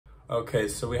Okay,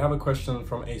 so we have a question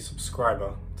from a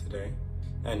subscriber today,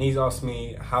 and he's asked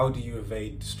me, how do you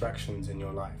evade distractions in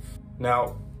your life?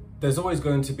 Now, there's always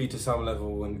going to be, to some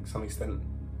level and some extent,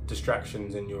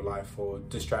 distractions in your life or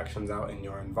distractions out in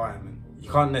your environment.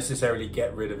 You can't necessarily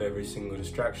get rid of every single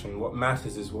distraction. What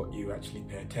matters is what you actually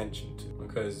pay attention to,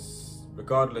 because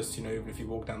regardless, even if you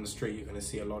walk down the street, you're going to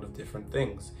see a lot of different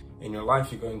things. In your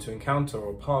life, you're going to encounter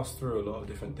or pass through a lot of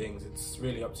different things. It's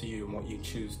really up to you and what you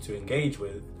choose to engage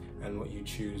with and what you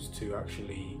choose to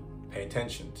actually pay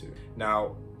attention to.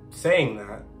 Now, saying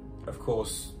that, of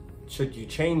course, should you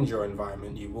change your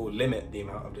environment, you will limit the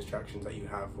amount of distractions that you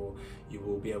have, or you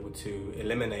will be able to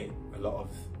eliminate a lot of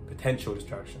potential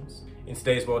distractions. In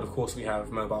today's world, of course, we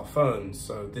have mobile phones,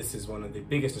 so this is one of the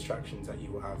biggest distractions that you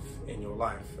will have in your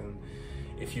life. And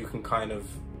if you can kind of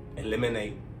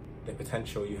eliminate the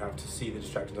potential you have to see the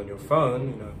distractions on your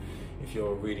phone, if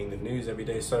you're reading the news every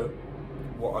day, so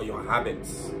what are your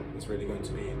habits? It's really going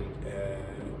to be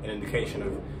an indication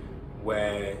of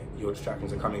where your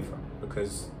distractions are coming from.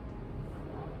 Because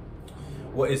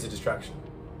what is a distraction?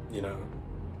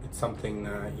 It's something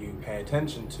that you pay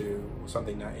attention to, or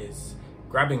something that is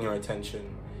grabbing your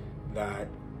attention that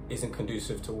isn't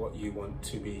conducive to what you want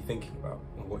to be thinking about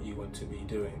or what you want to be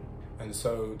doing. And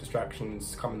so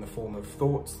distractions come in the form of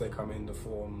thoughts, they come in the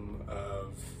form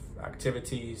of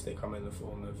activities, they come in the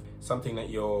form of something that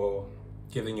you're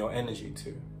giving your energy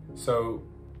to. So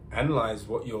analyze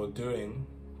what you're doing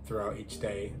throughout each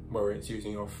day, whether it's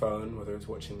using your phone, whether it's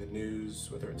watching the news,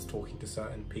 whether it's talking to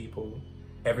certain people,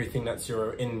 everything that's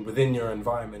within your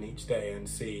environment each day, and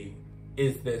see,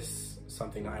 is this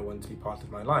something that I want to be part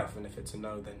of my life? And if it's a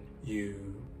no, then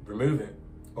you remove it.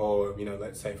 Or,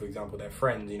 let's say, for example, they're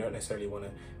friends. You don't necessarily want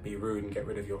to be rude and get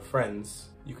rid of your friends.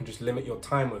 You can just limit your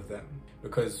time with them,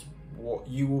 because what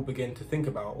you will begin to think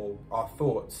about, or our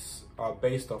thoughts, are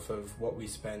based off of what we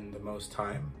spend the most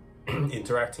time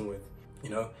interacting with.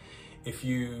 If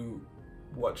you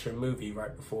watch a movie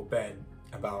right before bed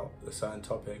about a certain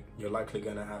topic, you're likely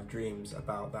going to have dreams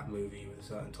about that movie with a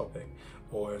certain topic.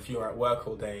 Or if you're at work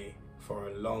all day for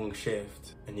a long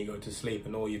shift and you go to sleep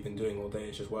and all you've been doing all day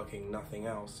is just working, nothing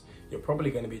else, you're probably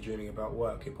going to be dreaming about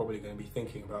work. You're probably going to be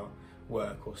thinking about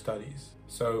work or studies.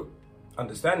 So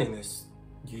understanding this,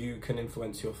 you can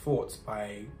influence your thoughts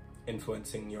by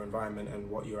influencing your environment and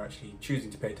what you're actually choosing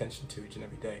to pay attention to each and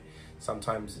every day.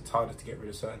 Sometimes it's harder to get rid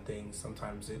of certain things,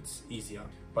 sometimes it's easier.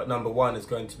 But number one is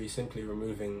going to be simply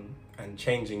removing and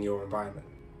changing your environment.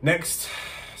 Next,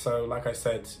 so like I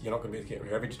said, you're not going to be able to get rid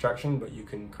of every distraction, but you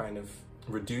can kind of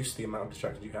reduce the amount of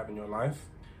distractions you have in your life.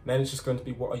 Then it's just going to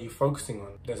be, what are you focusing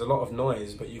on? There's a lot of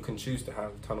noise, but you can choose to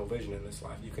have tunnel vision in this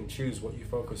life. You can choose what you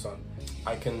focus on.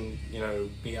 I can,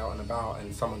 be out and about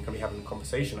and someone can be having a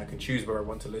conversation. I can choose where I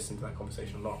want to listen to that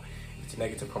conversation or not. If it's a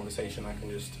negative conversation, I can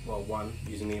just, one,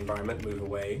 using the environment, move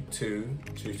away. Two,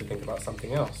 choose to think about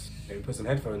something else. Maybe put some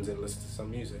headphones in, listen to some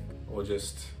music, or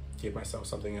just give myself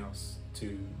something else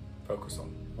to focus on.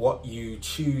 What you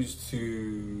choose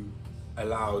to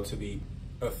allow to be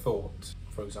a thought,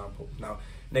 for example. Now,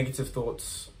 negative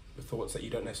thoughts, the thoughts that you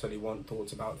don't necessarily want,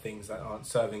 thoughts about things that aren't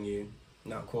serving you.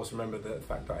 Now, of course, remember the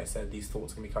fact that I said these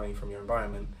thoughts can be coming from your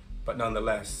environment, but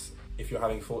nonetheless, if you're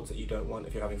having thoughts that you don't want,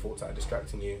 if you're having thoughts that are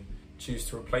distracting you, choose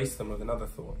to replace them with another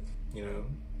thought.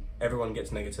 Everyone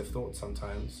gets negative thoughts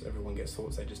sometimes. Everyone gets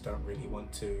thoughts they just don't really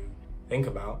want to think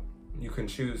about. You can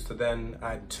choose to then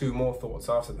add two more thoughts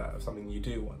after that of something you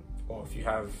do want. Or if you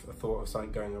have a thought of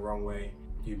something going the wrong way,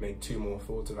 you make two more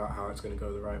thoughts about how it's going to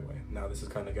go the right way. Now, this is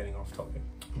kind of getting off topic.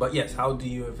 But yes, how do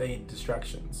you evade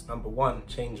distractions? Number one,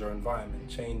 change your environment.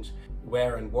 Change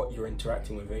where and what you're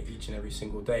interacting with each and every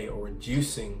single day, or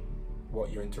reducing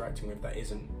what you're interacting with that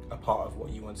isn't a part of what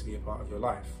you want to be a part of your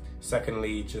life.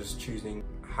 Secondly, just choosing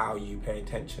how you pay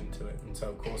attention to it. And so,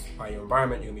 of course, by your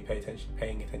environment, you're going to be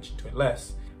paying attention to it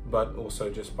less, but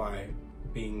also just by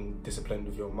being disciplined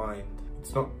with your mind.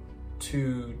 It's not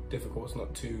too difficult, it's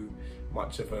not too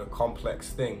much of a complex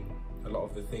thing. A lot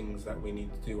of the things that we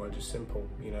need to do are just simple,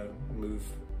 move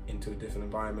into a different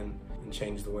environment and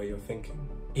change the way you're thinking.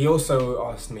 He also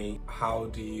asked me, how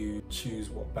do you choose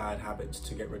what bad habits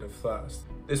to get rid of first?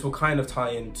 This will kind of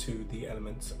tie into the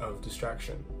elements of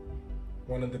distraction.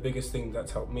 One of the biggest things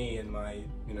that's helped me in my,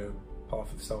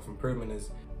 path of self-improvement has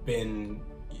been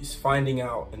finding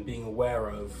out and being aware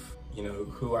of,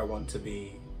 who I want to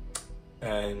be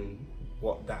and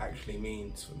what that actually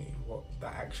means for me, what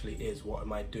that actually is, what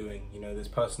am I doing? This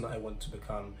person that I want to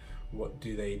become, what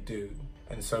do they do?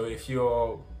 And so if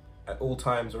you're at all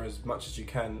times, or as much as you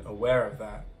can, aware of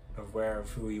that, aware of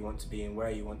who you want to be and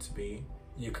where you want to be,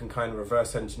 you can kind of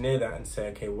reverse engineer that and say,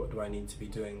 okay, what do I need to be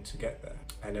doing to get there?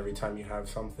 And every time you have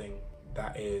something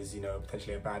that is, you know,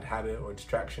 potentially a bad habit or a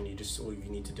distraction, all you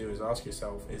need to do is ask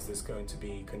yourself, is this going to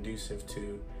be conducive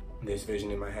to this vision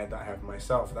in my head that I have of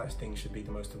myself? That thing should be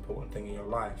the most important thing in your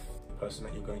life, the person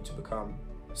that you're going to become.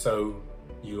 So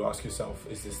you ask yourself,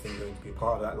 is this thing going to be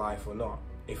part of that life or not?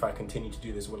 If I continue to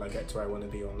do this, will I get to where I want to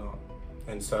be or not?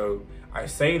 And so I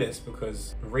say this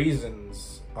because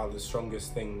reasons are the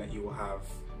strongest thing that you will have,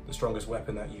 the strongest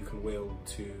weapon that you can wield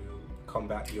to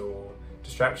combat your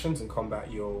distractions and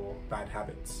combat your bad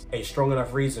habits. A strong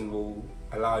enough reason will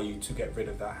allow you to get rid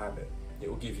of that habit. It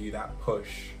will give you that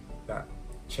push, that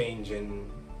change in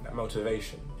that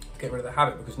motivation to get rid of the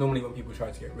habit. Because normally when people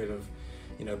try to get rid of,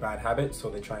 you know, bad habits,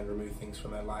 or they try and remove things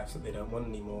from their lives that they don't want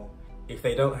anymore, if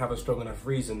they don't have a strong enough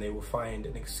reason, they will find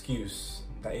an excuse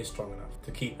that is strong enough to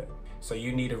keep it. So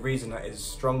you need a reason that is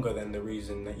stronger than the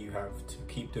reason that you have to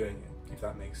keep doing it, if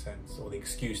that makes sense, or the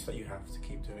excuse that you have to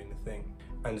keep doing the thing.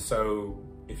 And so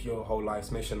if your whole life's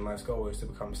mission, life's goal is to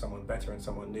become someone better and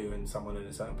someone new and someone in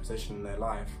a certain position in their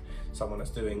life, someone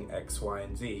that's doing X, Y,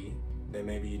 and Z, then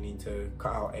maybe you need to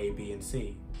cut out A, B, and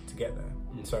C to get there.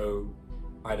 And so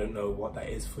I don't know what that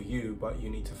is for you, but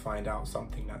you need to find out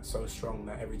something that's so strong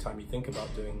that every time you think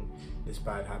about doing this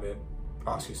bad habit,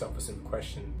 ask yourself a simple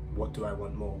question: what do I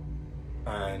want more?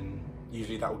 And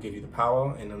usually that will give you the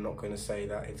power. And I'm not going to say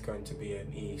that it's going to be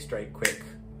an straight quick,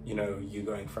 you know, you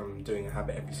going from doing a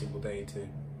habit every single day to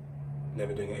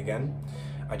never doing it again.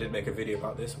 I did make a video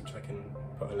about this, which I can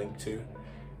put a link to,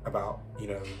 about, you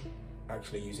know,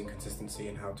 actually using consistency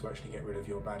and how to actually get rid of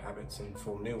your bad habits and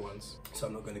form new ones. So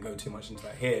I'm not going to go too much into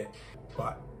that here,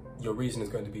 but your reason is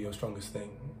going to be your strongest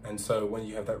thing. And so when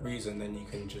you have that reason, then you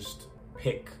can just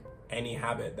pick any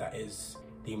habit that is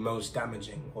the most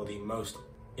damaging or the most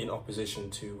in opposition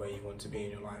to where you want to be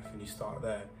in your life, and you start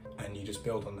there and you just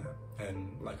build on that.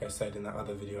 And like I said in that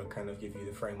other video, I kind of give you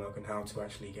the framework on how to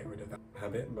actually get rid of that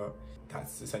habit, but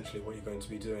that's essentially what you're going to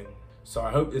be doing. So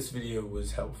I hope this video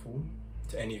was helpful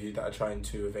to any of you that are trying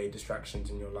to evade distractions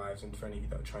in your lives, and for any of you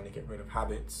that are trying to get rid of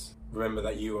habits. Remember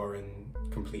that you are in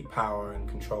complete power and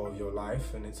control of your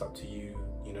life, and it's up to you,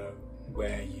 you know,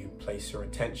 where you place your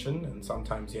attention. And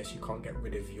sometimes, yes, you can't get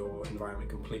rid of your environment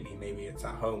completely. Maybe it's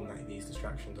at home that these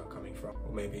distractions are coming from,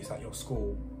 or maybe it's at your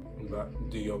school, but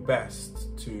do your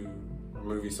best to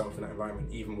remove yourself from that environment.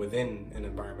 Even within an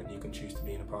environment, you can choose to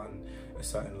be in a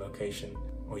certain location,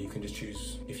 or you can just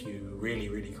choose, if you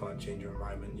really can't change your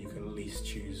environment, you can at least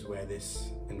choose where this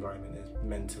environment is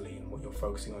mentally and what you're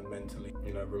focusing on mentally.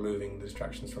 You know, removing the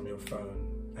distractions from your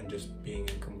phone and just being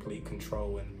in complete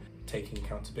control and taking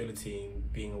accountability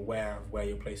and being aware of where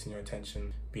you're placing your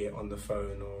attention, be it on the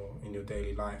phone or in your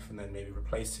daily life, and then maybe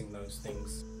replacing those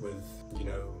things with, you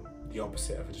know, the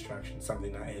opposite of a distraction,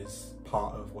 something that is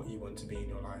part of what you want to be in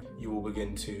your life. You will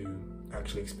begin to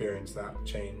actually experience that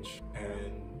change,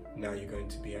 and now you're going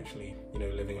to be actually, you know,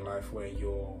 living a life where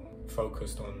you're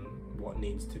focused on what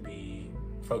needs to be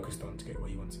focused on to get where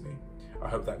you want to be. I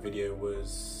hope that video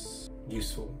was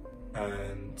useful,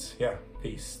 and yeah,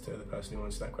 peace to the person who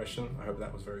answered that question. I hope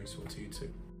that was very useful to you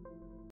too.